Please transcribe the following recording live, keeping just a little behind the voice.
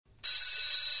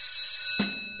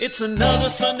It's another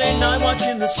Sunday night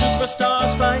watching the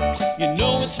superstars fight. You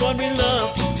know it's what we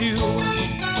love to do.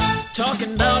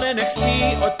 Talking about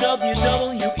NXT or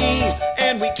WWE.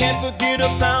 And we can't forget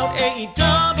about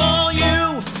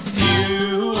AEW.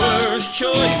 Viewer's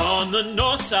Choice on the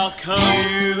North-South Cup.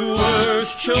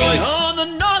 Viewer's Choice on the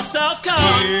North-South Cup.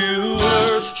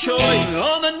 Viewer's Choice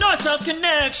on the North-South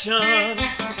Connection.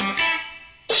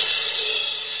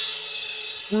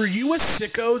 Were you a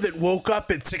sicko that woke up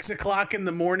at 6 o'clock in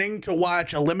the morning to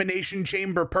watch Elimination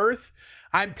Chamber Perth?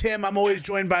 I'm Tim. I'm always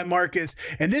joined by Marcus.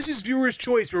 And this is Viewer's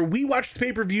Choice, where we watch the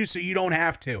pay-per-view so you don't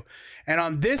have to. And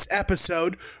on this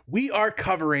episode, we are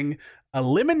covering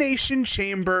Elimination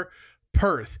Chamber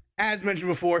Perth. As mentioned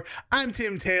before, I'm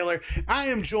Tim Taylor. I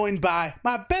am joined by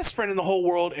my best friend in the whole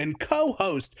world and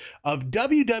co-host of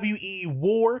WWE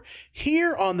War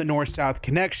here on the North-South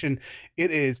Connection. It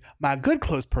is my good,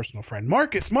 close personal friend,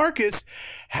 Marcus. Marcus,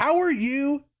 how are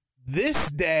you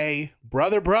this day,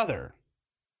 brother?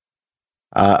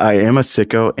 I am a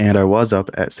sicko, and I was up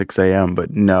at 6 a.m.,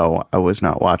 but no, I was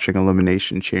not watching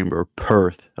Elimination Chamber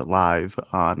Perth live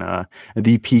on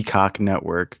the Peacock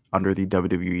Network under the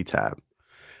WWE tab.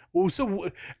 Oh, so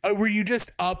were you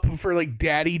just up for like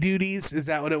daddy duties? Is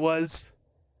that what it was?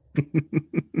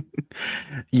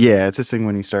 Yeah, it's this thing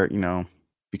when you start,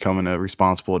 becoming a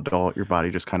responsible adult, your body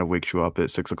just kind of wakes you up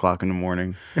at 6 o'clock in the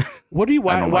morning. What do you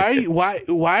why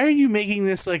are you making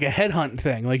this like a headhunt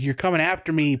thing? Like you're coming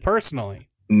after me personally?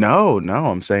 No,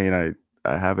 I'm saying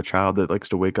I have a child that likes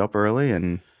to wake up early,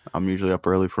 and I'm usually up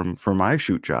early for my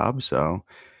shoot job. So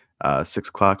 6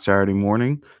 o'clock Saturday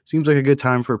morning seems like a good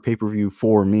time for a pay-per-view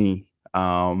for me.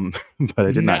 But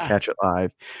I did not catch it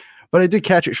live, but I did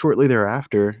catch it shortly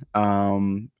thereafter.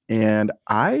 And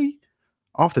I,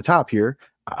 off the top here,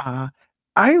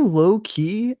 I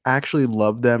low-key actually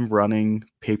love them running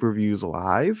pay-per-views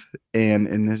live, and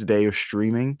in this day of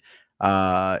streaming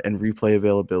and replay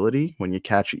availability, when you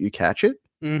catch it, you catch it.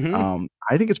 Mm-hmm.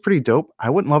 I think it's pretty dope.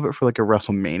 I wouldn't love it for like a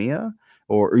WrestleMania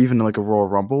or even like a Royal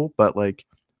Rumble, but like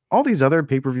all these other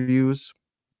pay-per-views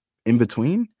in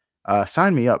between,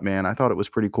 sign me up, man. I thought it was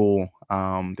pretty cool.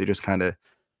 They just kind of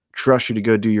trust you to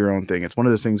go do your own thing. It's one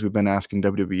of those things we've been asking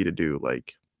WWE to do,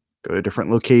 like go to different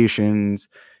locations.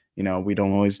 We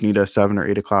don't always need a 7 or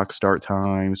 8 o'clock start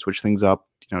time. Switch things up.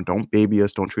 Don't baby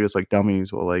us. Don't treat us like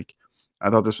dummies. Well, like I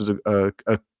thought this was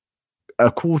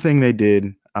a cool thing they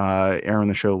did, airing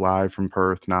the show live from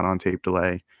Perth, not on tape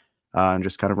delay, and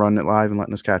just kind of running it live and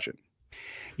letting us catch it.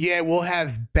 Yeah, we'll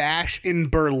have Bash in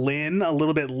Berlin a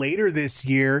little bit later this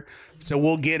year, so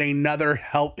we'll get another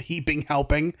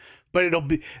helping. But it'll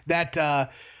be that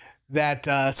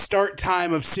start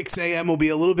time of 6 a.m. will be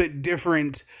a little bit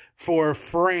different for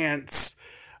France.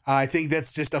 I think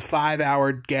that's just a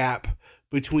 5-hour gap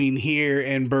between here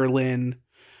and Berlin.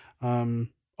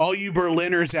 All you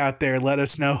Berliners out there, let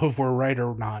us know if we're right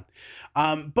or not.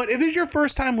 But if it's your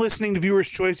first time listening to Viewer's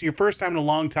Choice, your first time in a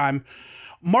long time,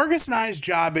 Marcus and I's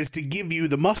job is to give you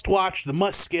the must-watch, the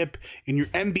must-skip, and your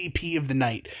MVP of the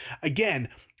night. Again,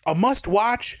 a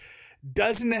must-watch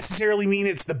doesn't necessarily mean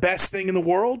it's the best thing in the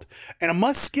world, and a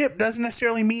must-skip doesn't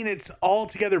necessarily mean it's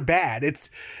altogether bad.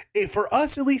 For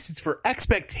us, at least, it's for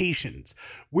expectations.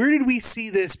 Where did we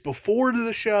see this before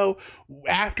the show?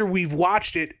 After we've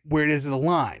watched it, where does it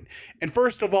align? And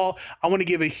first of all, I want to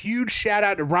give a huge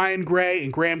shout-out to Ryan Gray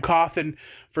and Graham Cawthon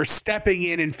for stepping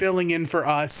in and filling in for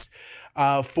us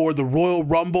for the Royal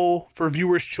Rumble for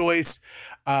Viewer's Choice.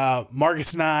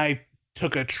 Marcus and I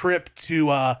took a trip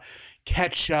to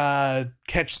catch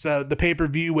the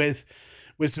pay-per-view with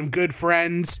some good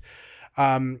friends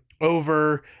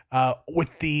over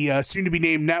with the soon-to-be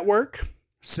named network.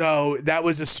 So that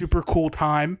was a super cool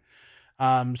time.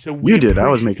 So you did. I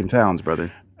was making towns,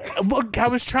 brother. Look, I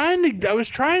was trying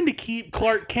to keep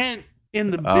Clark Kent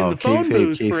in the phone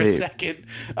booth for a second,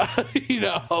 but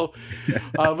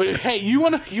hey, you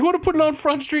want to put it on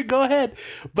Front Street? Go ahead.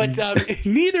 But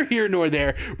neither here nor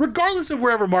there. Regardless of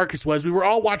wherever Marcus was, we were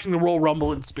all watching the Royal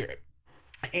Rumble in spirit.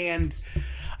 And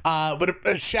but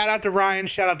a shout out to Ryan,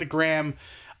 shout out to Graham.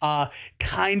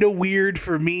 Kind of weird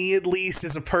for me, at least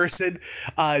as a person,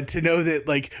 to know that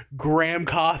like Graham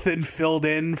Cawthon filled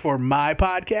in for my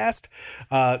podcast.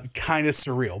 Kind of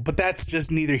surreal, but that's just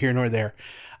neither here nor there.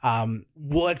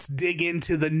 Let's dig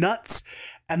into the nuts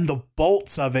and the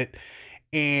bolts of it.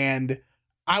 And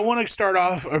I want to start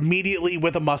off immediately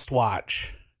with a must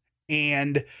watch.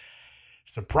 And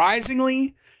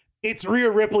surprisingly, it's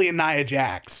Rhea Ripley and Nia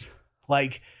Jax.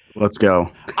 Like, let's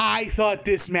go. I thought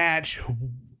this match,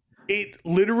 it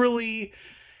literally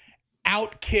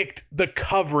outkicked the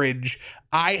coverage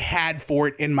I had for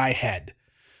it in my head.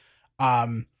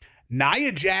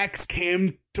 Nia Jax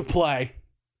came to play.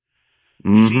 She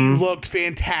Mm-hmm. looked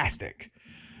fantastic.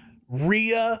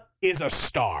 Rhea is a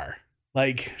star.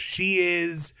 Like,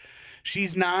 she's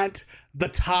not the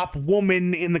top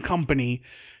woman in the company.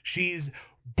 She's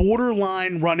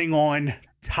borderline running on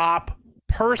top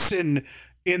person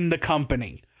in the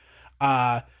company.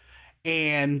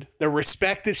 And the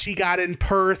respect that she got in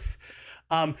Perth.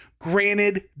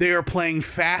 Granted, they are playing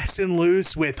fast and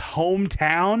loose with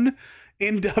hometown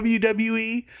in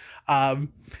WWE.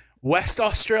 West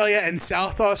Australia and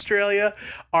South Australia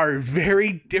are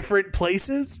very different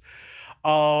places.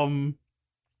 But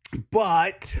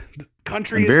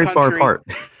country And is very far country. apart.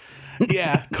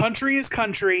 Yeah, country is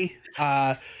country.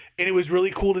 And it was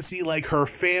really cool to see like her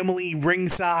family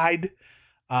ringside.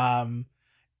 And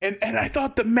I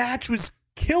thought the match was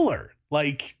killer.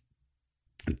 Like,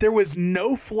 there was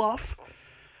no fluff.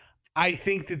 I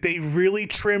think that they really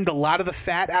trimmed a lot of the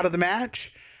fat out of the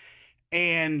match,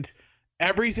 and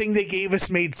everything they gave us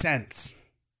made sense.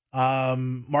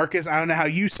 Marcus, I don't know how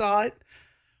you saw it,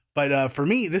 but for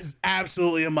me, this is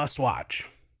absolutely a must watch.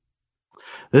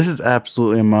 This is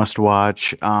absolutely a must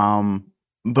watch.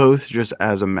 Both just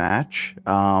as a match.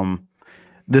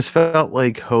 This felt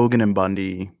like Hogan and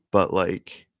Bundy, but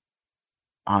like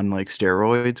on like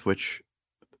steroids, which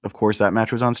of course that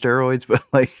match was on steroids, but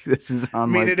like this is I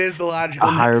on mean, like it is the a logical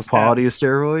higher next step. quality of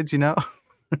steroids, you know?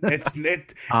 It's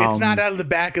not out of the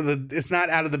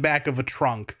back of a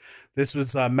trunk. This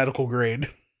was medical grade.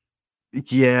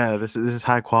 Yeah, this is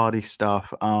high quality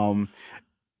stuff.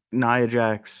 Nia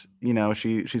Jax, you know,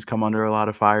 she's come under a lot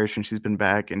of fire since she's been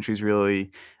back, and she's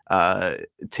really uh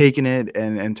taken it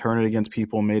and turned it against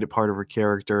people, made it part of her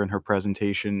character and her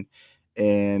presentation.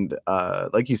 And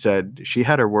like you said, she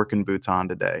had her working boots on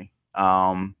today.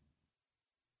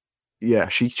 Yeah,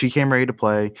 she came ready to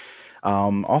play.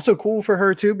 Also cool for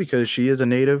her too because she is a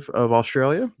native of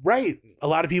Australia. Right. A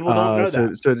lot of people don't know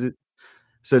that.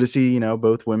 So to see, you know,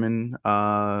 both women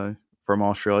from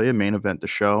Australia main event the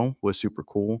show was super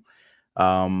cool.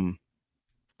 Um,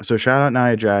 so shout out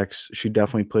Nia Jax. She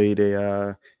definitely played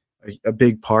a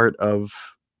big part of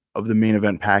the main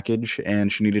event package,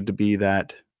 and she needed to be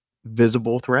that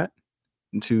visible threat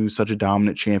to such a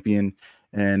dominant champion,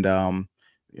 and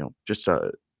you know, just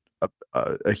a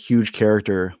huge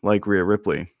character like Rhea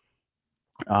Ripley,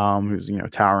 who's, you know,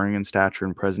 towering in stature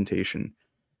and presentation.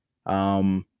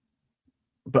 Um,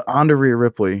 But on to Rhea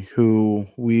Ripley, who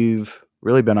we've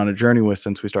really been on a journey with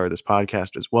since we started this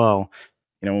podcast as well.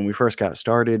 You know, when we first got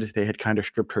started, they had kind of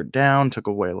stripped her down, took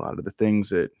away a lot of the things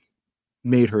that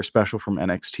made her special from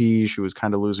NXT. She was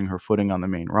kind of losing her footing on the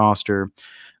main roster,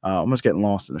 almost getting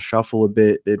lost in the shuffle a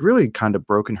bit. They'd really kind of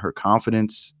broken her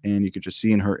confidence, and you could just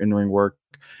see in her in ring work,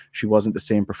 she wasn't the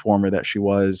same performer that she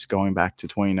was going back to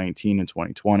 2019 and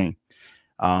 2020.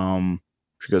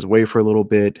 She goes away for a little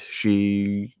bit.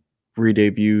 She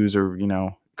re-debuts or, you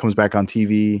know, comes back on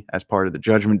TV as part of the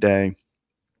Judgment Day.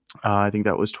 I think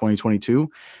that was 2022.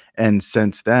 And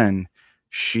since then,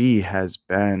 she has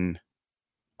been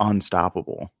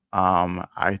unstoppable.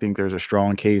 I think there's a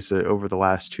strong case that over the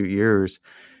last 2 years,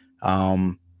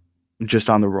 um, just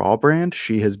on the Raw brand,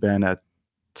 she has been a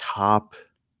top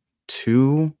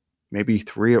 2, maybe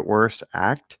 3 at worst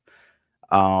act.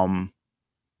 Um,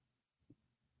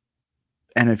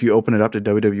 And if you open it up to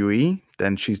WWE,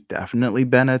 then she's definitely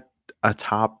been a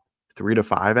top 3 to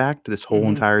 5 act this whole Mhm.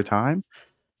 entire time.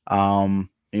 And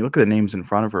you look at the names in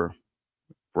front of her,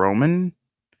 Roman,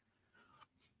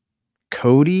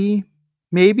 Cody,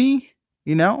 maybe,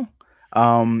 you know?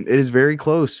 It is very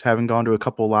close, having gone to a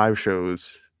couple live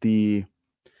shows, the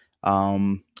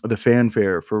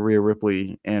fanfare for Rhea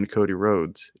Ripley and Cody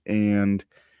Rhodes. And,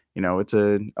 you know, it's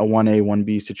a 1A,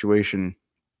 1B situation.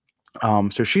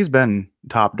 So she's been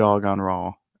top dog on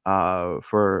Raw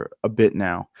for a bit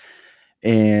now,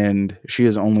 and she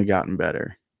has only gotten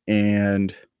better.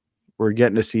 And we're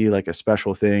getting to see like a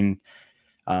special thing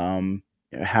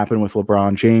happen with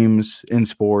LeBron James in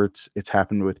sports. It's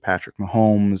happened with Patrick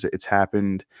Mahomes. It's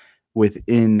happened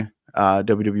within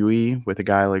WWE with a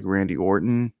guy like Randy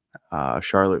Orton,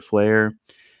 Charlotte Flair.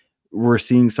 We're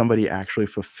seeing somebody actually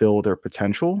fulfill their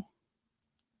potential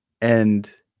and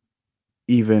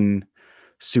even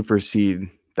supersede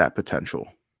that potential.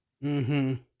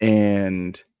 Mhm.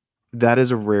 And that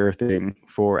is a rare thing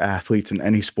for athletes in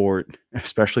any sport,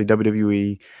 especially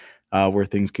WWE, where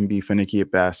things can be finicky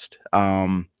at best.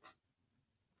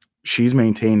 She's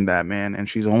maintained that, man, and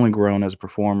she's only grown as a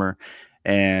performer.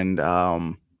 And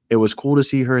it was cool to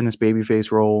see her in this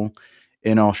babyface role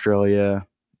in Australia,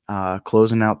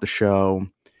 closing out the show.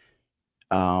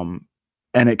 Um,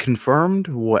 and it confirmed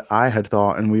what I had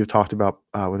thought, and we've talked about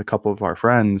with a couple of our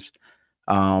friends.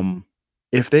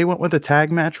 If they went with a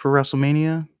tag match for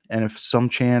WrestleMania, and if some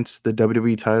chance the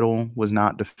WWE title was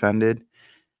not defended,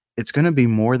 it's going to be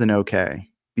more than okay,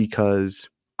 because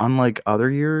unlike other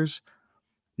years,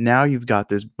 now you've got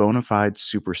this bona fide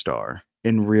superstar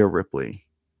in Rhea Ripley,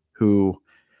 who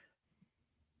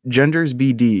genders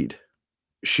be deed.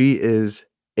 She is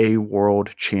a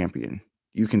world champion.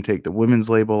 You can take the women's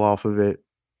label off of it.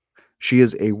 She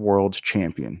is a world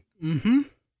champion. Mm-hmm.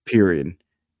 Period.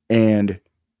 And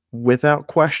without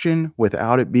question,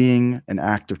 without it being an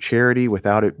act of charity,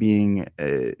 without it being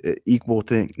a equal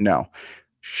thing, no.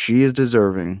 She is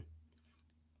deserving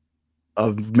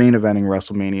of main eventing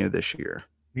WrestleMania this year.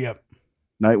 Yep.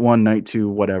 Night 1, night 2,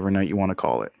 whatever night you want to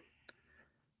call it.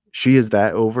 She is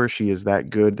that over. She is that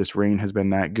good. This reign has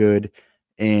been that good.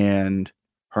 And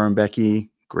her and Becky,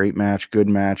 great match, good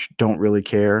match. Don't really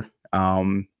care.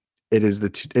 It's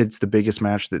the biggest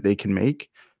match that they can make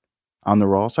on the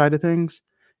Raw side of things.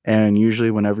 And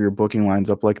usually whenever your booking lines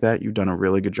up like that, you've done a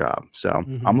really good job. So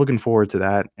I'm looking forward to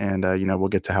that. And, we'll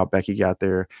get to how Becky got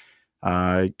there,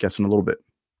 I guess, in a little bit.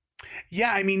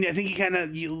 Yeah, I mean, I think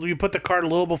you put the cart a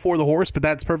little before the horse, but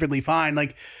that's perfectly fine.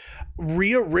 Like,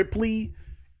 Rhea Ripley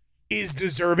is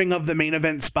deserving of the main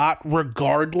event spot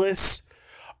regardless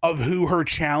of who her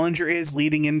challenger is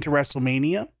leading into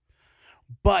WrestleMania.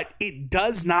 But it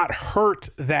does not hurt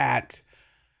that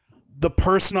the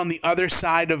person on the other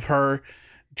side of her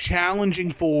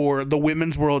challenging for the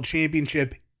Women's World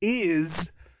Championship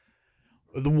is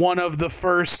one of the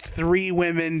first 3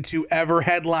 women to ever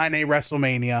headline a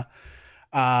WrestleMania.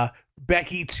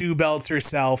 Becky 2 belts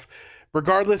herself.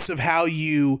 Regardless of how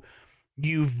you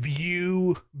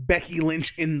view Becky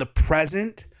Lynch in the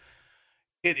present,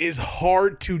 it is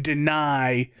hard to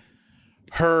deny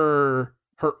her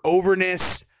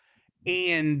overness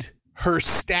and her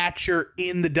stature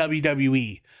in the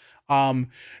WWE.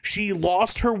 She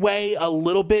lost her way a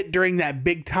little bit during that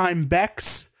big time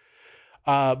Bex.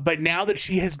 But now that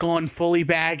she has gone fully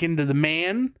back into the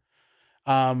man,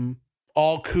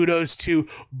 all kudos to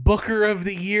Booker of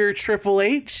the Year Triple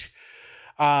H.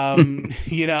 It's gonna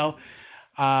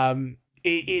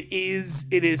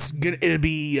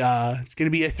be a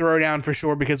throwdown for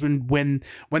sure, because when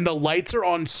the lights are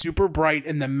on super bright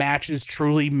and the matches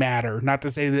truly matter, not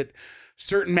to say that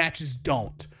certain matches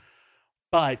don't,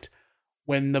 but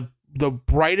when the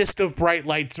brightest of bright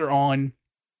lights are on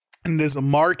and there's a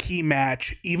marquee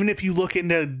match, even if you look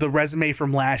into the resume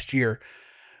from last year,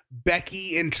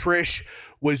 Becky and Trish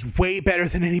was way better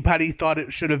than anybody thought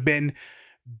it should have been.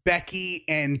 Becky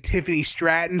and Tiffany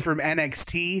Stratton from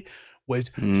NXT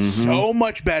was so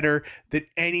much better than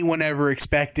anyone ever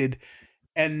expected.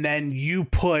 And then you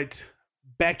put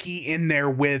Becky in there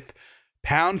with,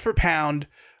 pound for pound,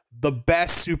 the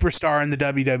best superstar in the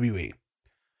WWE.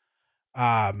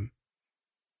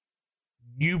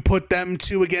 You put them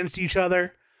 2 against each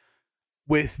other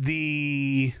with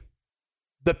the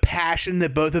passion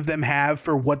that both of them have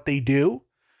for what they do.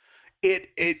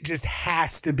 It just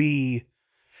has to be.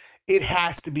 It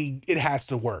has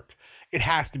to work. It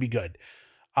has to be good.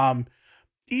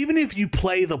 Even if you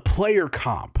play the player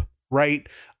comp, right,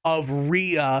 of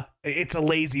Rhea, it's a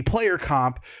lazy player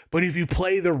comp, but if you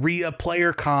play the Rhea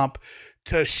player comp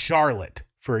to Charlotte,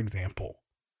 for example,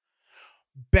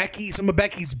 some of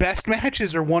Becky's best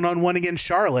matches are one-on-one against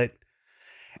Charlotte.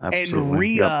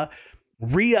 Absolutely. And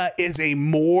Rhea is a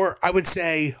more, I would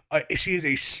say, she is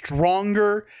a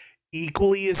stronger,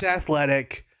 equally as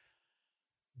athletic,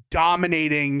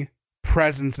 dominating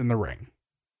presence in the ring.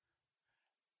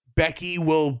 Becky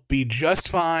will be just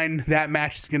fine. That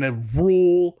match is going to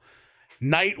rule.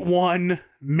 Night 1,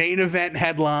 main event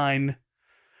headline.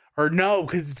 Or no,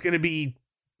 because it's going to be,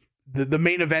 the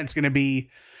main event's going to be,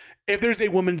 if there's a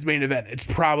women's main event, it's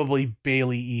probably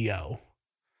Bayley EO.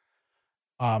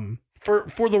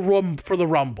 For the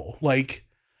Rumble, like.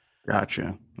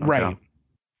 Gotcha. Okay. Right.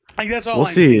 Like, that's all. We'll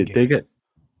see. Thinking.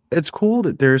 It's cool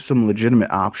that there's some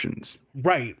legitimate options.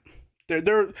 Right.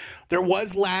 There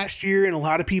was last year, and a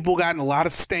lot of people got in a lot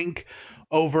of stink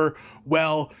over,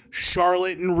 well,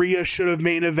 Charlotte and Rhea should have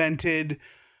main evented,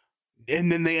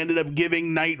 and then they ended up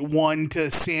giving night 1 to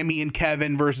Sammy and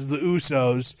Kevin versus the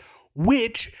Usos,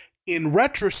 which, in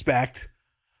retrospect,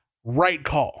 right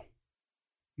call.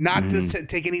 Not to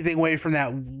take anything away from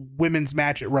that women's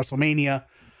match at WrestleMania,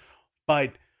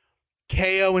 but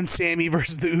KO and Sammy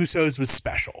versus the Usos was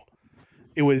special.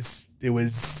 It was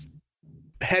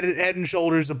head and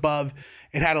shoulders above.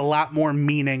 It had a lot more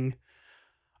meaning,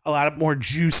 a lot more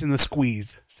juice in the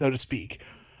squeeze, so to speak.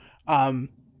 But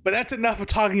that's enough of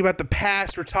talking about the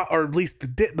past, or at least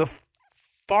the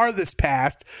farthest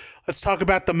past. Let's talk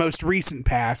about the most recent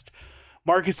past.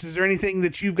 Marcus, is there anything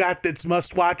that you've got that's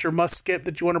must watch or must skip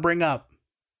that you want to bring up?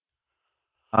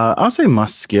 I'll say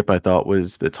must skip. I thought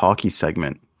was the talkie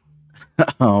segment.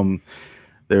 um,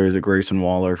 there is a Grayson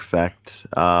Waller effect.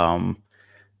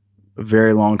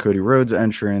 Very long Cody Rhodes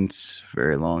entrance.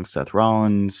 Very long Seth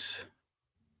Rollins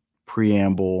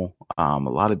preamble. A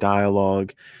lot of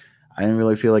dialogue. I didn't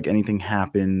really feel like anything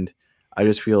happened. I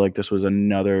just feel like this was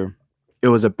it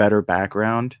was a better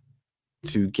background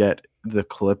to get the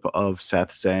clip of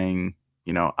Seth saying,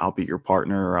 I'll be your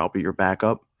partner or I'll be your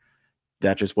backup.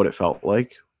 That's just what it felt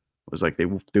like. It was like they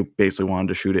basically wanted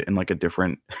to shoot it in like a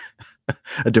different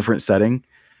setting.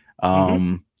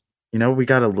 We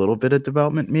got a little bit of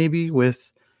development maybe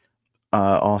with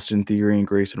Austin Theory and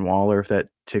Grayson Waller, if that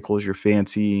tickles your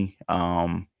fancy.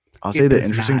 I'll say the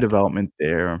interesting development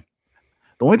there.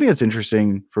 The only thing that's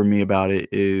interesting for me about it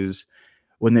is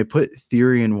when they put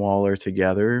Theory and Waller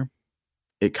together,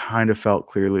 it kind of felt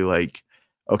clearly like,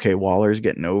 okay, Waller's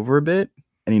getting over a bit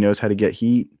and he knows how to get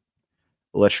heat.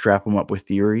 Let's strap him up with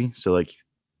Theory so like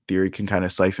Theory can kind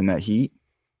of siphon that heat.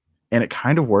 And it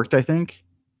kind of worked, I think.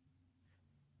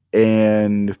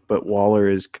 But Waller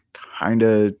is kind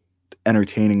of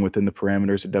entertaining within the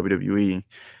parameters of WWE.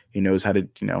 He knows how to,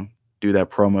 do that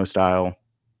promo style.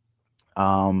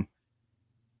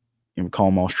 You call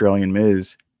him Australian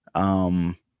Miz.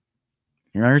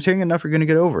 You're entertaining enough, you're going to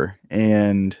get over.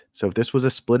 And so if this was a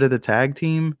split of the tag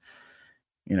team,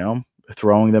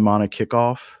 throwing them on a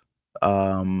kickoff,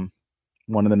 one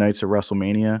of the nights of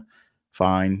WrestleMania,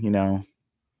 fine,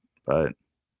 but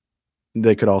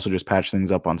they could also just patch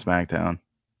things up on SmackDown.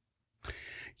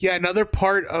 Yeah, another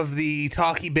part of the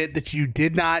talkie bit that you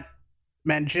did not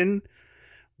mention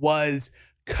was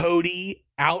Cody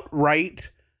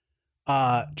outright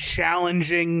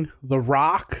challenging The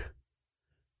Rock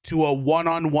to a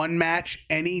one-on-one match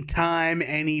anytime,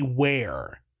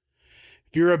 anywhere.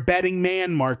 If you're a betting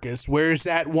man, Marcus, where's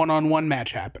that one-on-one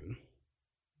match happen?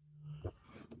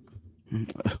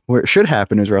 Where it should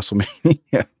happen is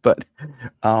WrestleMania, but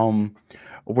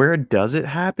where does it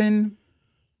happen?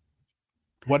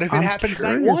 What if it happens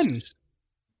night one?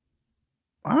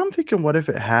 I'm thinking, what if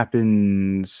it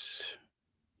happens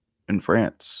in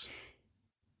France?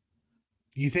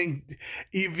 You think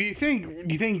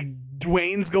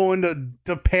Dwayne's going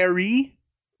to Paris?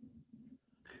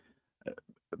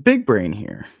 Big brain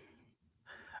here.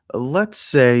 Let's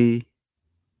say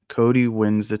Cody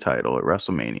wins the title at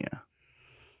WrestleMania.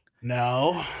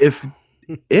 No. If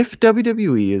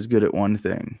WWE is good at one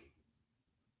thing,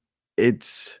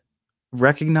 it's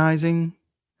recognizing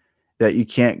that you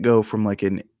can't go from like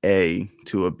an A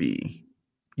to a B.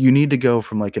 You need to go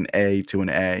from like an A to an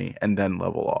A and then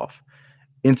level off.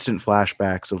 Instant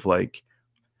flashbacks of like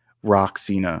Rock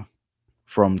Cena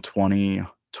from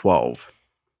 2012.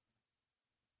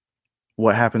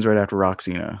 What happens right after Rock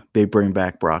Cena? They bring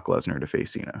back Brock Lesnar to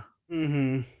face Cena.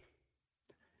 Mm-hmm.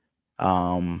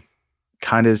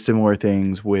 Kind of similar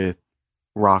things with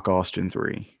Rock Austin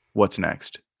 3. What's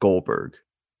next? Goldberg.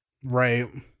 Right.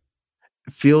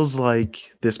 Feels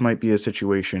like this might be a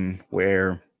situation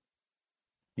where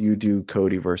you do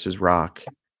Cody versus Rock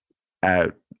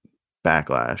at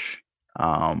Backlash.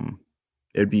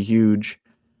 It'd be huge.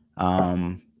 Yeah,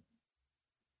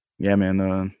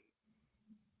 man,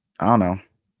 I don't know.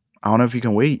 I don't know if you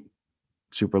can wait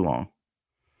super long.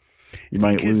 You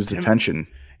might lose the tension.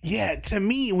 Yeah, to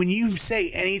me, when you say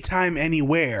anytime,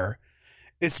 anywhere,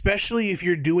 especially if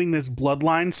you're doing this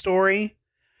bloodline story,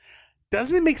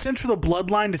 doesn't it make sense for the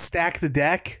bloodline to stack the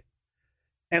deck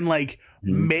and like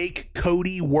make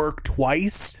Cody work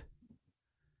twice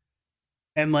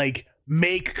and like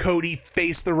make Cody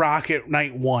face The Rock at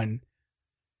night one?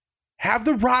 Have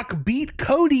The Rock beat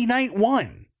Cody night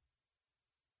one.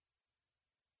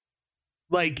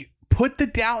 Like, put the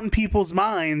doubt in people's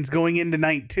minds going into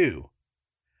night two.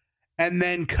 And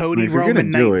then Cody Roman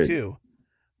night two.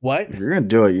 What? If you're gonna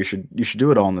do it, you should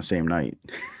do it all on the same night.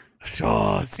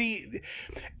 Oh, see,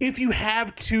 if you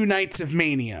have 2 nights of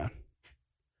Mania,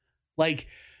 like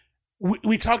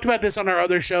we talked about this on our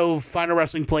other show, Final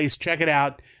Wrestling Place. Check it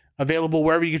out. Available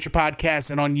wherever you get your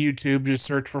podcasts and on YouTube. Just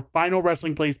search for Final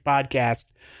Wrestling Place podcast.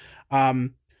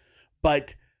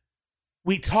 But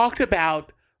we talked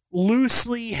about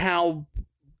loosely how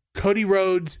Cody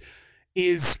Rhodes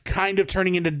is kind of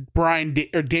turning into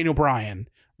Daniel Bryan,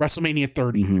 WrestleMania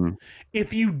 30. Mm-hmm.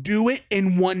 If you do it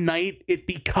in one night, it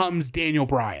becomes Daniel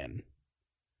Bryan.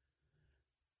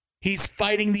 He's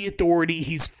fighting the Authority.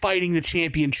 He's fighting the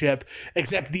championship,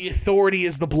 except the Authority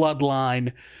is the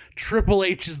Bloodline. Triple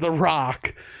H is The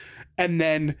Rock. And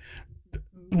then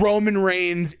Roman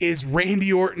Reigns is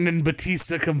Randy Orton and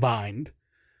Batista combined.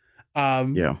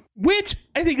 Yeah. Which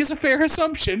I think is a fair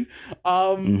assumption.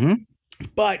 Mm-hmm.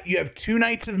 But you have 2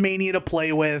 nights of Mania to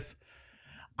play with.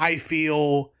 I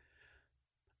feel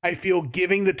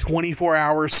giving the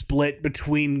 24-hour split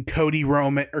between Cody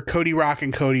Rock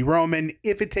and Cody Roman,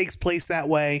 if it takes place that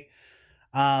way,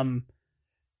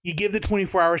 you give the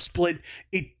 24-hour split.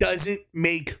 It doesn't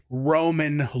make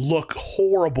Roman look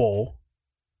horrible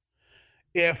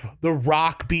if The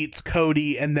Rock beats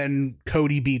Cody and then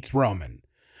Cody beats Roman.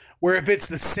 Where if it's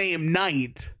the same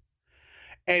night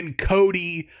and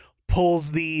Cody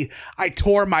pulls I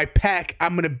tore my pec,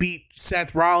 I'm going to beat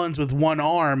Seth Rollins with one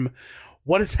arm,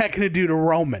 what is that going to do to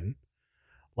Roman?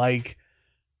 Like,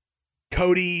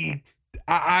 Cody,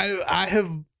 I have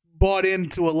bought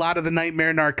into a lot of the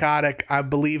Nightmare Narcotic. I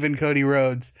believe in Cody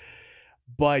Rhodes.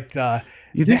 But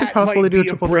you think it's possible to do a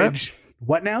triple threat?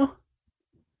 What now?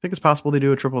 Think it's possible they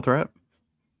do a triple threat?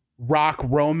 Rock,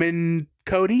 Roman,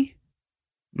 Cody?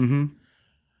 Mm-hmm.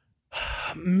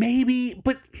 Maybe,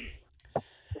 but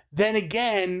then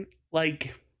again,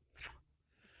 like,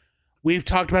 we've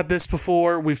talked about this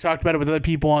before. We've talked about it with other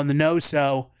people on the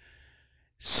No-So.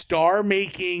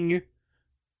 Star-making,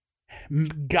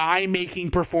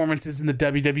 guy-making performances in the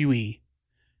WWE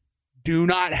do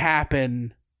not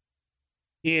happen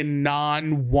in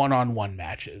non-one-on-one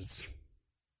matches.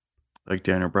 Like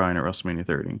Daniel Bryan at WrestleMania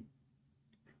 30.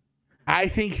 I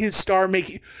think his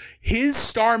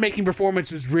star-making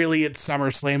performance was really at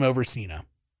SummerSlam over Cena.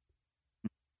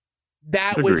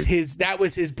 That was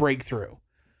his breakthrough.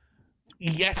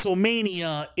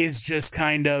 WrestleMania is just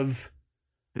kind of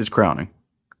his crowning.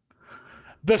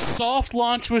 The soft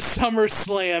launch was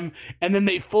SummerSlam, and then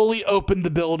they fully opened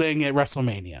the building at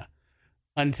WrestleMania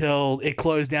until it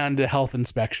closed down to health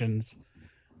inspections.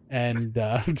 And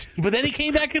but then he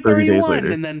came back at 31,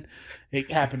 and then it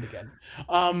happened again.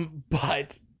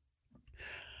 But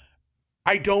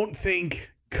I don't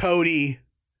think Cody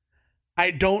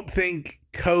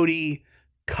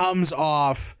comes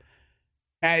off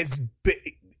as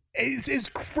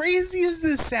crazy as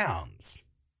this sounds.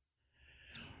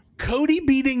 Cody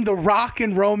beating The Rock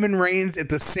and Roman Reigns at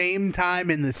the same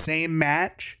time in the same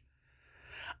match,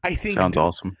 I think sounds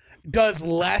awesome. Does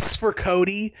less for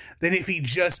Cody than if he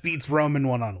just beats Roman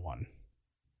one-on-one.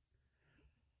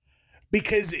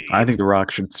 Because I think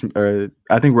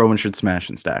I think Roman should smash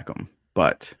and stack him,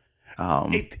 but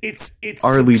it's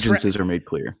our allegiances are made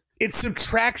clear. It's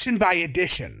subtraction by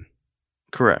addition.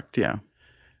 Correct, yeah.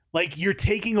 Like, you're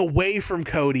taking away from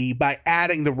Cody by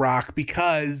adding The Rock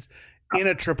because in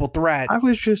a triple threat. I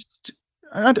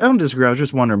don't disagree. I was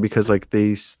just wondering because like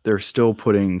they're still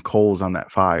putting coals on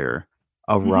that fire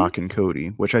of Rock and Cody,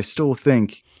 which I still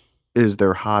think is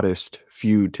their hottest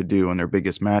feud to do and their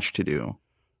biggest match to do.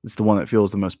 It's the one that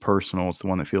feels the most personal. It's the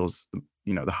one that feels,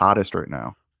 the hottest right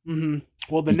now. Mm-hmm.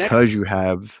 Well, because you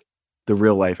have the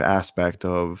real life aspect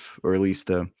of, or at least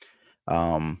the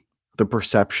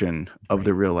perception of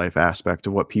the real life aspect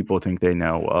of what people think they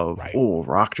know of. Right. Oh,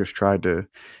 Rock just tried to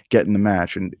get in the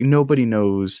match, and nobody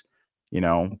knows,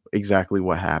 exactly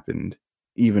what happened.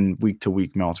 Even week to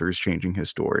week, Meltzer is changing his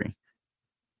story.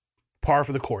 Par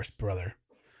for the course, brother.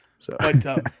 So, but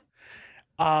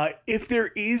if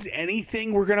there is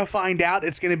anything we're gonna find out,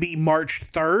 it's gonna be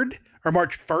March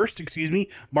 1st. Excuse me.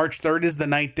 March 3rd is the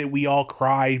night that we all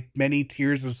cry many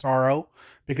tears of sorrow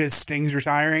because Sting's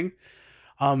retiring.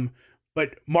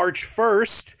 But March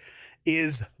 1st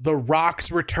is The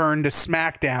Rock's return to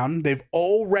SmackDown. They've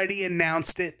already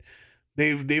announced it.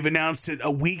 They've announced it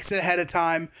weeks ahead of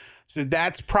time. So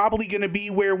that's probably going to be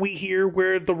where we hear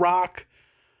where The Rock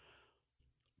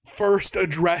first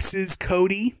addresses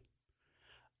Cody.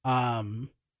 By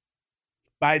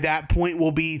that point,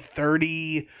 we'll be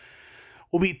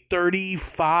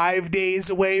 35 days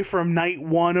away from night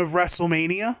 1 of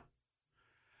WrestleMania.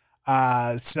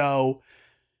 So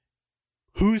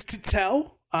who's to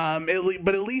tell? But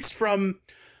at least from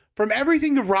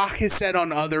everything The Rock has said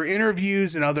on other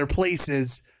interviews and other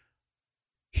places,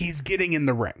 he's getting in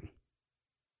the ring.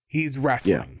 He's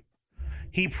wrestling.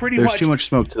 Yeah. There's too much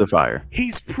smoke to the fire.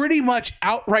 He's pretty much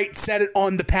outright said it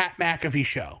on the Pat McAfee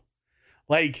show.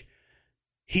 Like,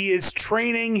 he is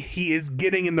training. He is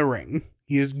getting in the ring.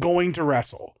 He is going to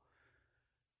wrestle.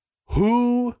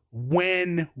 Who,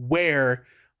 when, where?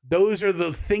 Those are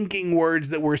the thinking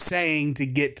words that we're saying to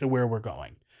get to where we're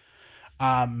going.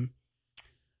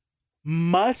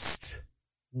 Must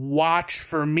watch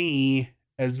for me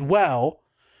as well.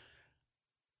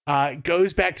 It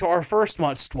goes back to our first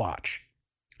must watch.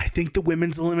 I think the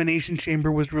women's Elimination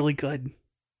Chamber was really good.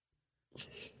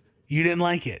 You didn't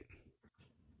like it.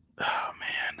 Oh,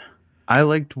 man. I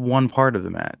liked one part of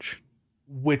the match.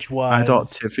 Which was? I thought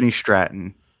Tiffany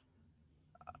Stratton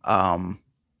Um,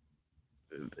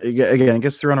 again, it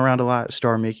gets thrown around a lot.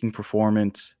 Star-making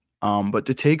performance. But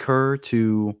to take her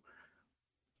to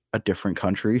a different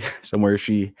country, somewhere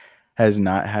she has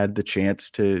not had the chance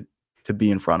to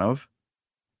be in front of,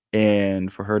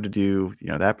 and for her to do,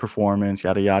 that performance,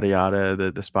 yada yada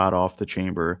yada, the spot off the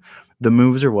chamber, the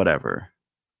moves or whatever.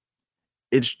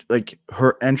 It's like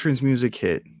her entrance music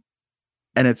hit,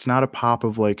 and it's not a pop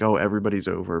of like, oh, everybody's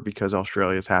over because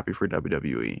Australia's happy for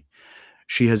WWE.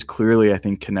 She has clearly, I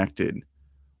think, connected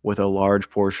with a large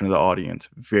portion of the audience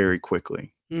very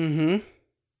quickly. Mm-hmm.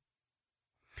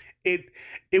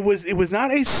 It was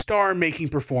not a star-making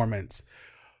performance,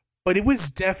 but it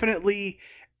was definitely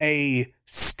a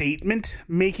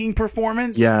statement-making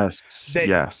performance. Yes, That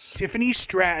yes. Tiffany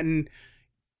Stratton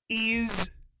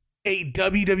is a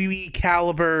WWE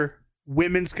caliber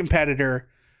women's competitor.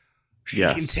 She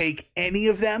can take any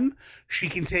of them. She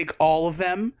can take all of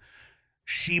them.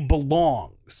 She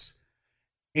belongs.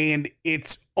 And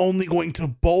it's only going to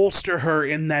bolster her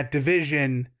in that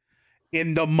division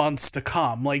in the months to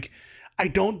come. Like, I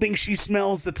don't think she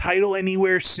smells the title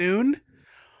anywhere soon,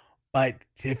 but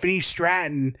Tiffany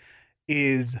Stratton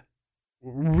is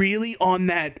really on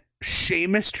that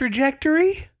Sheamus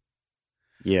trajectory.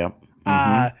 Yeah.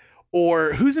 Mm-hmm.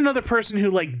 Or who's another person who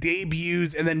like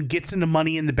debuts and then gets into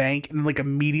Money in the Bank and like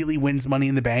immediately wins Money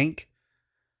in the Bank?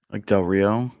 Like Del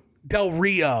Rio.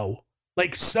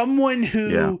 Like someone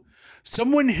who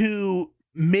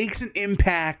makes an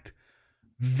impact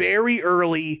very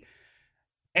early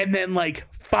and then like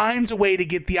finds a way to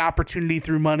get the opportunity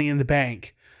through Money in the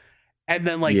Bank. And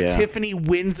then like Tiffany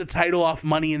wins the title off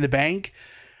Money in the Bank.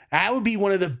 That would be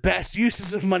one of the best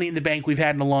uses of Money in the Bank we've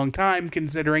had in a long time,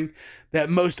 considering that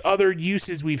most other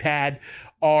uses we've had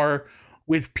are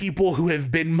with people who have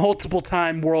been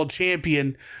multiple-time world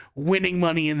champion winning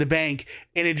Money in the Bank,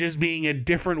 and it just being a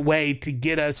different way to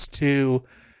get us to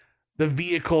the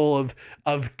vehicle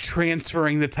of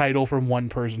transferring the title from one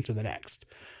person to the next.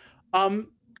 But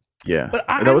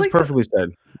that was perfectly said.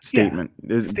 Statement.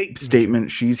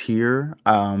 Statement. She's here.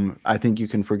 I think you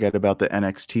can forget about the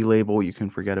NXT label. You can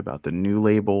forget about the new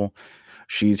label.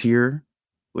 She's here.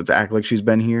 Let's act like she's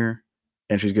been here,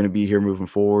 and she's going to be here moving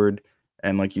forward.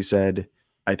 And like you said,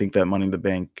 I think that Money in the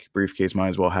Bank briefcase might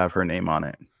as well have her name on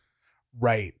it.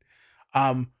 Right.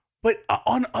 But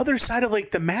on the other side of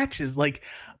like the matches, like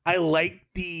I like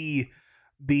the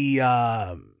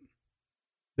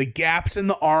gaps in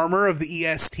the armor of the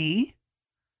EST.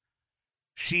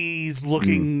 She's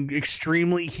looking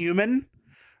extremely human,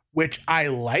 which I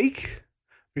like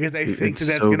because I think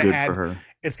that's going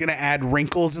to add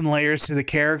wrinkles and layers to the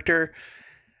character.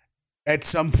 At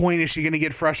some point, is she going to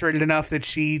get frustrated enough that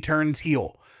she turns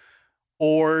heel?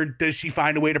 Or does she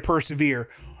find a way to persevere?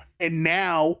 And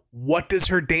now, what does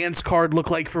her dance card look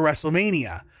like for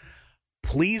WrestleMania?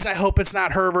 Please, I hope it's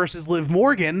not her versus Liv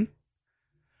Morgan.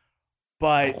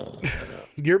 But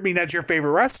that's your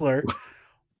favorite wrestler.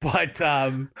 But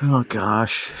oh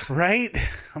gosh, right?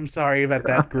 I'm sorry about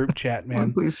that group chat,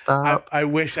 man. Please stop. I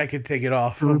wish I could take it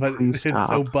off, but it's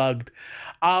so bugged.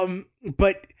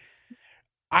 But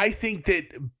I think that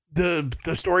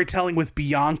the storytelling with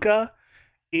Bianca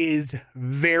was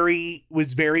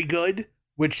very good,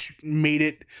 which made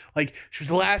it like she was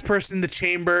the last person in the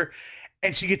chamber,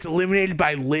 and she gets eliminated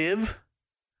by Liv,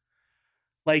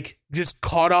 like just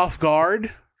caught off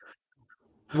guard,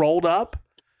 rolled up.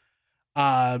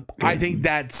 I think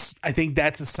that's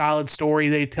a solid story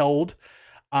they told.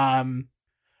 You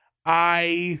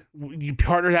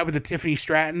partner that with the Tiffany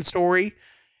Stratton story,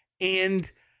 and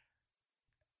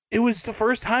it was the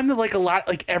first time that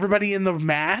like everybody in the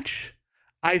match,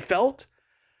 I felt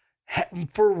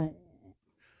for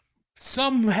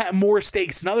some had more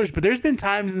stakes than others, but there's been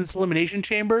times in this Elimination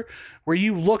Chamber where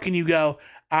you look and you go,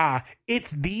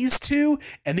 it's these two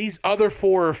and these other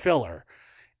four are filler.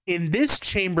 In this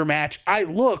chamber match, I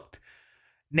looked.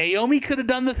 Naomi could have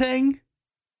done the thing.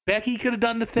 Becky could have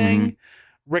done the thing.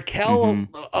 Mm-hmm. Raquel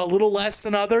a little less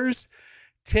than others.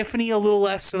 Tiffany a little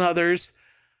less than others.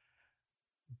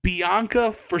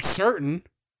 Bianca for certain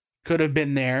could have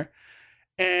been there.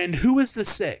 And who was the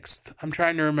sixth? I'm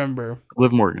trying to remember.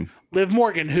 Liv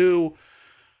Morgan, who,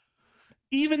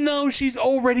 even though she's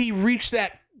already reached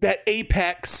that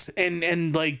apex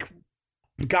and like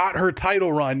got her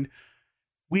title run,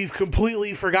 we've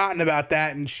completely forgotten about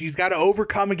that, and she's got to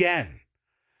overcome again.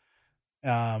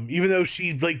 Even though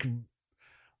she like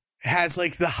has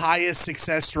like the highest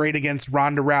success rate against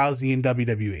Ronda Rousey in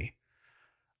WWE.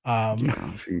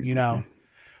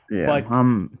 Yeah, but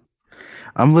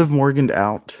I'm Liv Morgan'd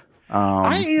out.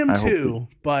 I am too,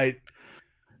 but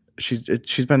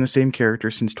she's been the same character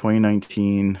since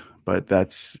 2019. but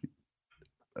that's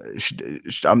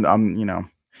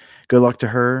I'm good luck to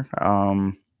her.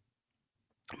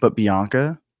 But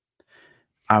Bianca,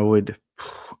 I would,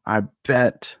 I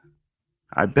bet,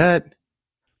 I bet,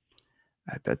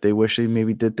 I bet they wish they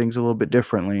maybe did things a little bit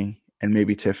differently, and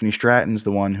maybe Tiffany Stratton's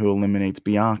the one who eliminates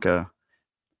Bianca,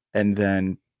 and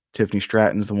then Tiffany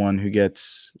Stratton's the one who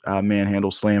gets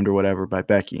manhandle slammed or whatever by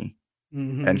Becky,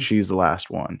 and she's the last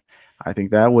one. I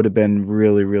think that would have been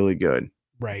really, really good.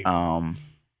 Right. I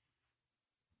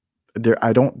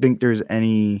don't think there's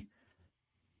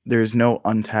no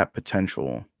untapped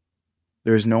potential.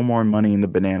 There's no more money in the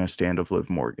banana stand of Liv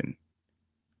Morgan.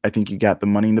 I think you got the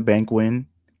Money in the Bank win.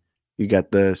 You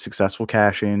got the successful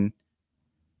cash in.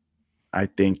 I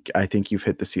think you've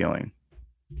hit the ceiling.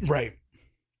 Right.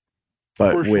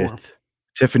 But For with sure.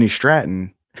 Tiffany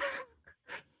Stratton,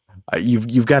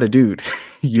 you've got a dude.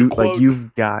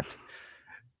 You've got,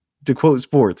 to quote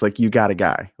sports, like you got a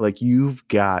guy. Like you've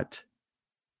got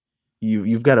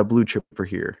a blue chipper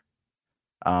here.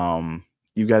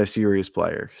 You've got a serious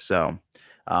player. So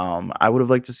I would have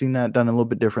liked to seen that done a little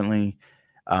bit differently.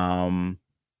 The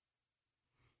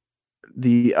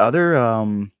other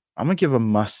I'm gonna give a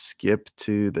must skip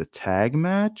to the tag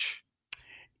match.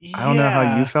 I don't know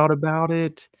how you felt about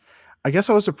it. I guess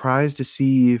I was surprised to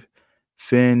see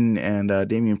Finn and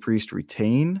Damian Priest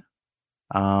retain.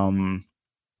 And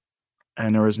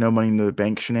there was no Money in the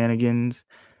Bank shenanigans.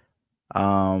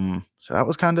 So that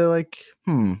was kind of like,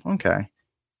 okay.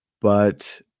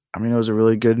 But I mean, it was a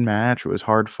really good match. It was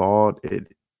hard fought.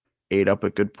 It ate up a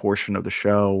good portion of the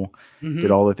show.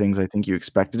 Did all the things I think you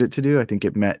expected it to do. I think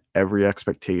it met every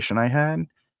expectation I had.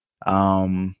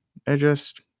 It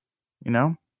just,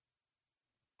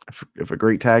 if a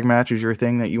great tag match is your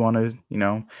thing that you want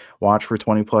to, watch for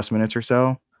 20 plus minutes or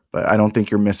so, but I don't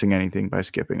think you're missing anything by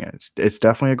skipping it. It's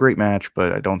definitely a great match,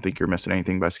 but I don't think you're missing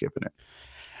anything by skipping it.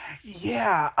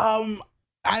 Yeah.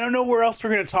 I don't know where else we're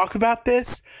going to talk about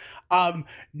this.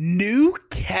 New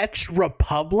Catch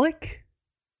Republic.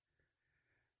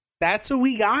 That's what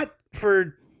we got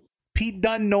for Pete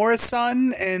Dunne, Nora's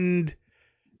son, and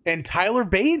Tyler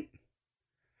Bate.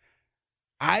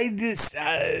 I just,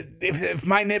 if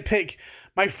my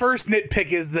first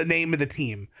nitpick is the name of the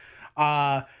team.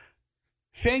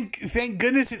 Thank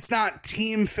goodness it's not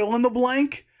Team Fill in the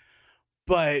Blank,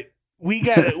 but we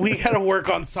gotta work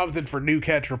on something for New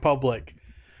Catch Republic.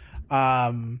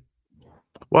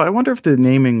 Well, I wonder if the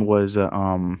naming was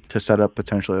to set up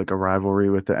potentially like a rivalry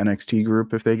with the NXT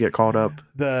group if they get called up.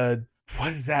 What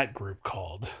is that group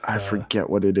called? I forget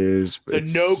what it is. The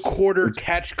No Quarter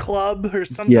Catch Club or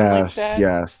something like that?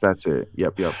 Yes, that's it.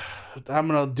 Yep. I'm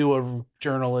going to do a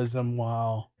journalism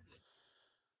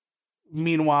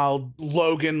meanwhile,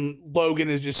 Logan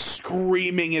is just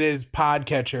screaming at his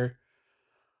podcatcher.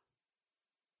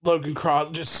 Logan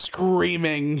Cross just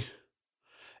screaming,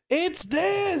 "It's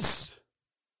this!"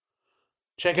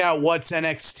 Check out What's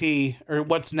NXT or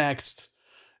What's Next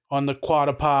on the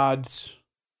Quadapods.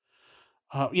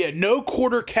 No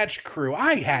Quarter Catch Crew.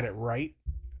 I had it right.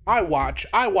 I watch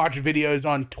videos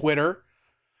on Twitter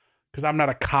because I'm not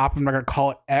a cop. I'm not gonna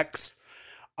call it X.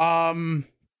 So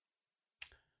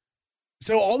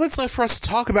all that's left for us to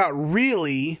talk about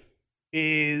really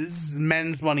is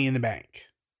men's Money in the Bank.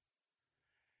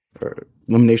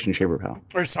 Elimination Chamber, pal.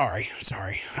 Or sorry.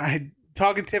 I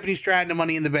talking Tiffany Stratton and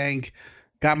Money in the Bank.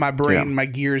 Got my brain, my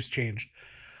gears changed.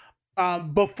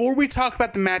 Before we talk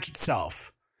about the match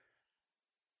itself,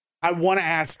 I want to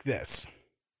ask this.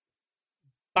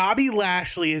 Bobby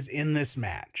Lashley is in this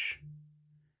match.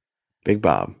 Big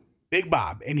Bob.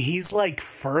 And he's like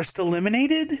first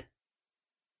eliminated?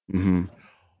 Mm-hmm.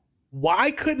 Why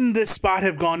couldn't this spot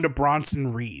have gone to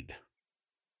Bronson Reed?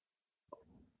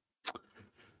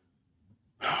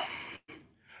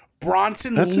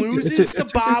 Bronson loses to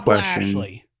Bob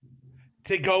Lashley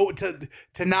to go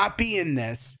to not be in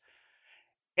this.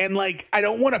 And like, I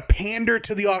don't want to pander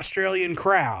to the Australian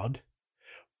crowd,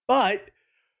 but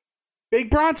Big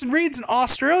Bronson Reed's an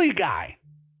Australia guy.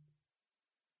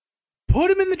 Put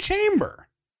him in the chamber.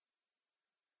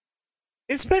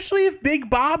 Especially if Big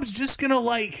Bob's just going to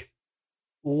like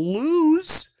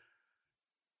lose.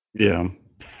 Yeah.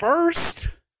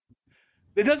 First.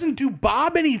 It doesn't do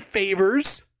Bob any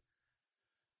favors.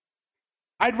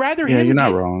 I'd rather you're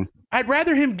not wrong. I'd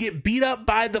rather him get beat up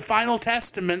by the Final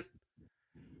Testament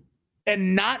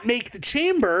and not make the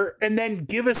chamber, and then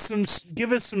give us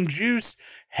some juice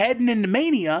heading into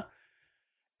Mania,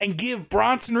 and give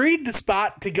Bronson Reed the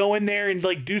spot to go in there and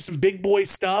like do some big boy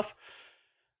stuff,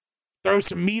 throw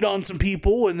some meat on some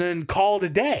people, and then call it a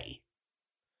day.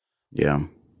 Yeah,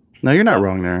 no, you're not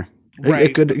wrong there. Right.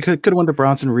 It could have went to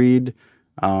Bronson Reed.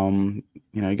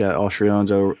 You got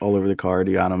Australians all over the card.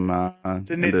 You got them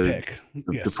It's a in nitpick.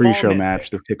 Yeah, the small pre-show nitpick. match,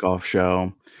 the kickoff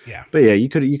show. Yeah. But yeah, you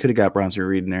could have got Bronson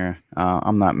Reed in there.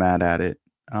 I'm not mad at it.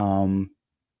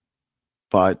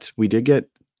 But we did get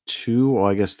two, or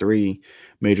I guess three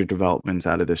major developments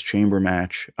out of this chamber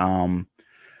match,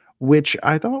 which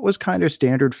I thought was kind of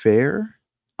standard fare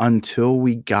until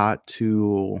we got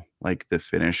to like the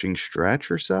finishing stretch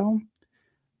or so.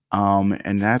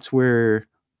 And that's where,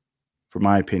 for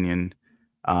my opinion,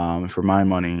 for my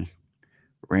money,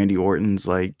 Randy Orton's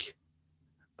like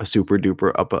a super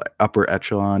duper upper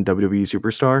echelon WWE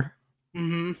superstar.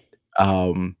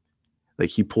 Mm-hmm. Like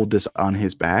he pulled this on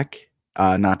his back.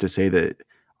 Not to say that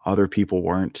other people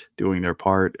weren't doing their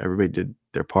part. Everybody did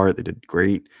their part. They did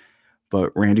great.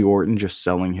 But Randy Orton just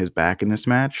selling his back in this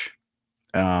match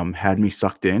had me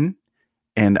sucked in.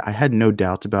 And I had no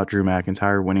doubts about Drew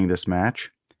McIntyre winning this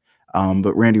match.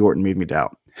 But Randy Orton made me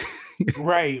doubt.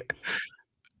 Right.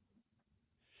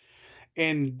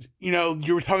 And,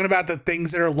 you were talking about the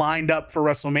things that are lined up for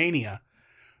WrestleMania.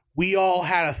 We all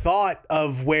had a thought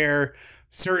of where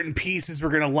certain pieces were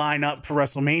going to line up for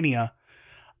WrestleMania.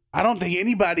 I don't think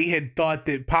anybody had thought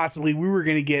that possibly we were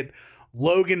going to get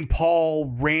Logan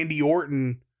Paul, Randy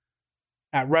Orton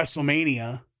at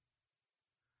WrestleMania.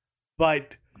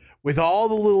 But with all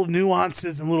the little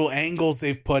nuances and little angles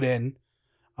they've put in,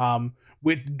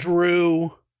 with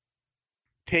Drew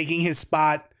taking his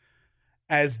spot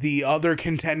as the other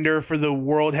contender for the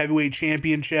World Heavyweight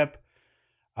Championship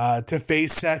to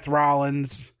face Seth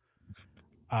Rollins,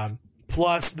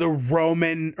 plus the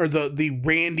Roman or the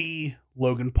Randy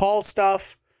Logan Paul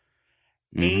stuff,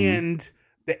 and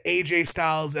the AJ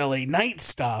Styles LA Knight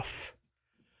stuff.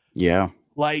 Yeah.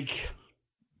 Like,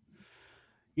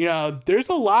 there's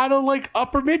a lot of like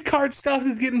upper mid card stuff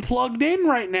that's getting plugged in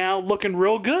right now, looking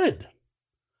real good.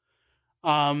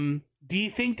 Do you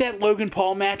think that Logan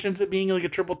Paul match ends up being like a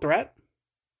triple threat?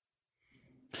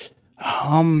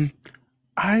 With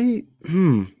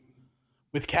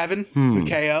Kevin? With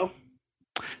KO?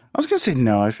 I was gonna say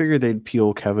no. I figured they'd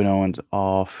peel Kevin Owens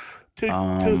off. To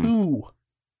who?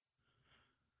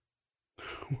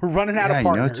 We're running out of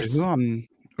partners. To who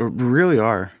we really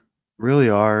are.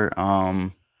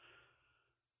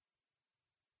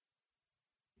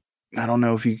 I don't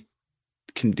know if you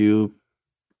can do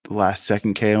the last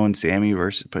second KO and Sammy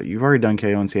but you've already done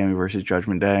KO and Sammy versus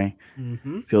Judgment Day.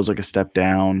 Mm-hmm. Feels like a step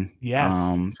down.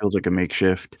 Yes. Feels like a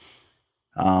makeshift.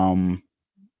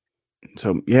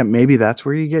 So yeah, maybe that's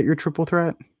where you get your triple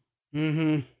threat.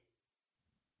 Mm-hmm.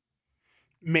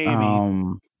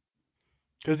 Maybe.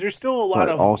 Because there's still a lot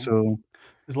of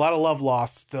there's a lot of love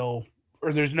lost still,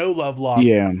 or there's no love lost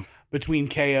between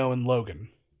KO and Logan.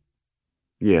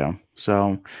 Yeah.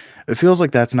 So it feels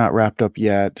like that's not wrapped up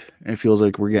yet. It feels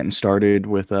like we're getting started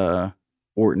with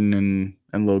Orton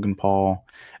and Logan Paul.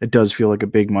 It does feel like a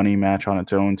big money match on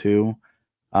its own too.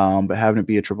 But having it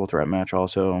be a triple threat match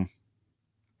also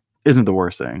isn't the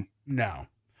worst thing. No,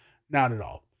 not at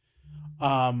all.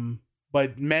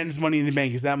 But men's Money in the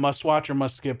Bank, is that must watch or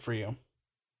must skip for you?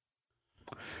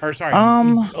 Or sorry,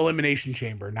 Elimination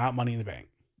Chamber, not Money in the Bank.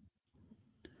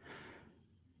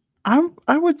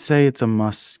 I would say it's a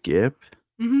must skip.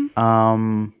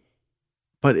 Mm-hmm.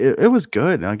 But it was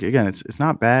good. Like again, it's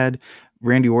not bad.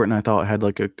 Randy Orton, I thought, had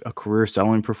like a career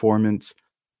selling performance.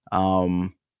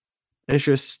 It's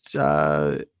just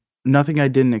nothing I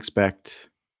didn't expect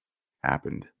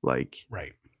happened. Like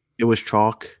right. It was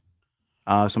chalk.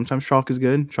 Sometimes chalk is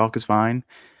good. Chalk is fine.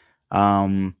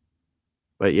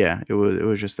 But yeah, it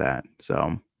was just that.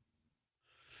 So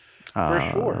for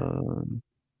sure.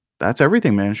 That's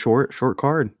everything, man. Short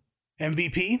card.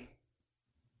 MVP?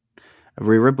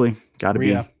 Rhea Ripley. Gotta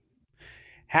be.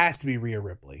 Has to be Rhea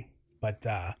Ripley. But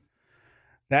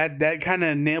that kind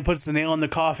of puts the nail in the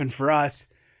coffin for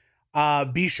us.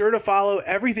 Be sure to follow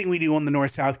everything we do on the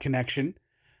North-South Connection.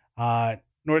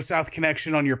 North-South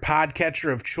Connection on your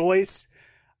podcatcher of choice.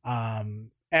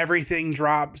 Everything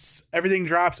drops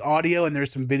audio, and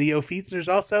there's some video feeds. And there's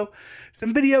also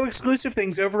some video exclusive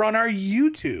things over on our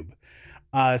YouTube.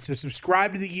 So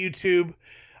subscribe to the YouTube,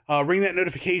 ring that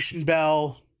notification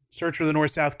bell, search for the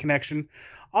North-South Connection.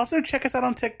 Also check us out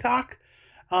on TikTok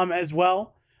as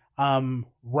well.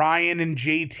 Ryan and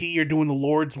JT are doing the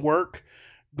Lord's work,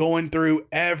 going through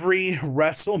every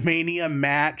WrestleMania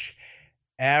match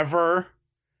ever.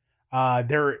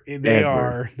 They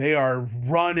are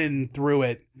running through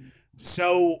it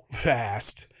so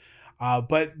fast.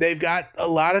 But they've got a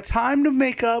lot of time to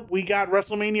make up. We got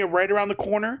WrestleMania right around the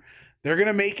corner. They're going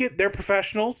to make it. They're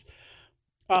professionals.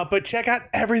 But check out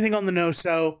everything on the No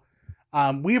So.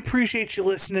 We appreciate you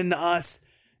listening to us.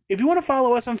 If you want to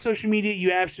follow us on social media,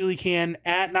 you absolutely can.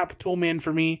 At Not the Tool Man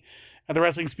for me, at the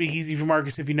Wrestling Speakeasy for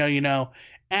Marcus, if you know, you know.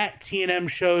 At TNM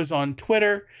Shows on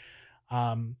Twitter.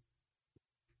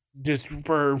 Just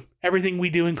for everything we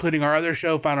do, including our other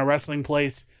show, Final Wrestling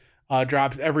Place,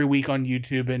 drops every week on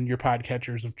YouTube and your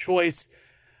podcatchers of choice.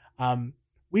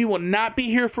 We will not be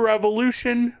here for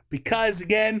Evolution because,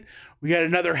 again, we got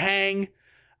another hang.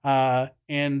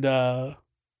 And brother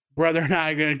and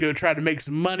I are going to go try to make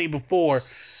some money before.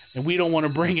 And we don't want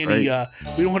to bring we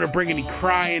don't want to bring any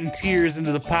crying tears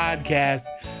into the podcast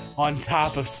on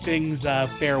top of Sting's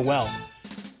farewell.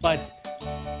 But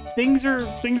things are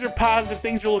positive,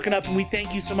 things are looking up, and we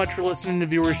thank you so much for listening to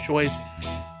Viewer's Choice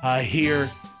here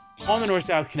on the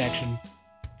North-South Connection.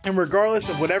 And regardless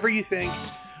of whatever you think,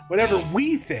 whatever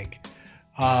we think,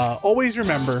 always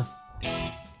remember,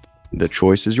 the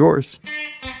choice is yours.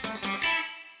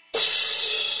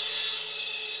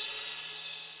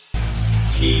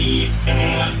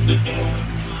 TNM.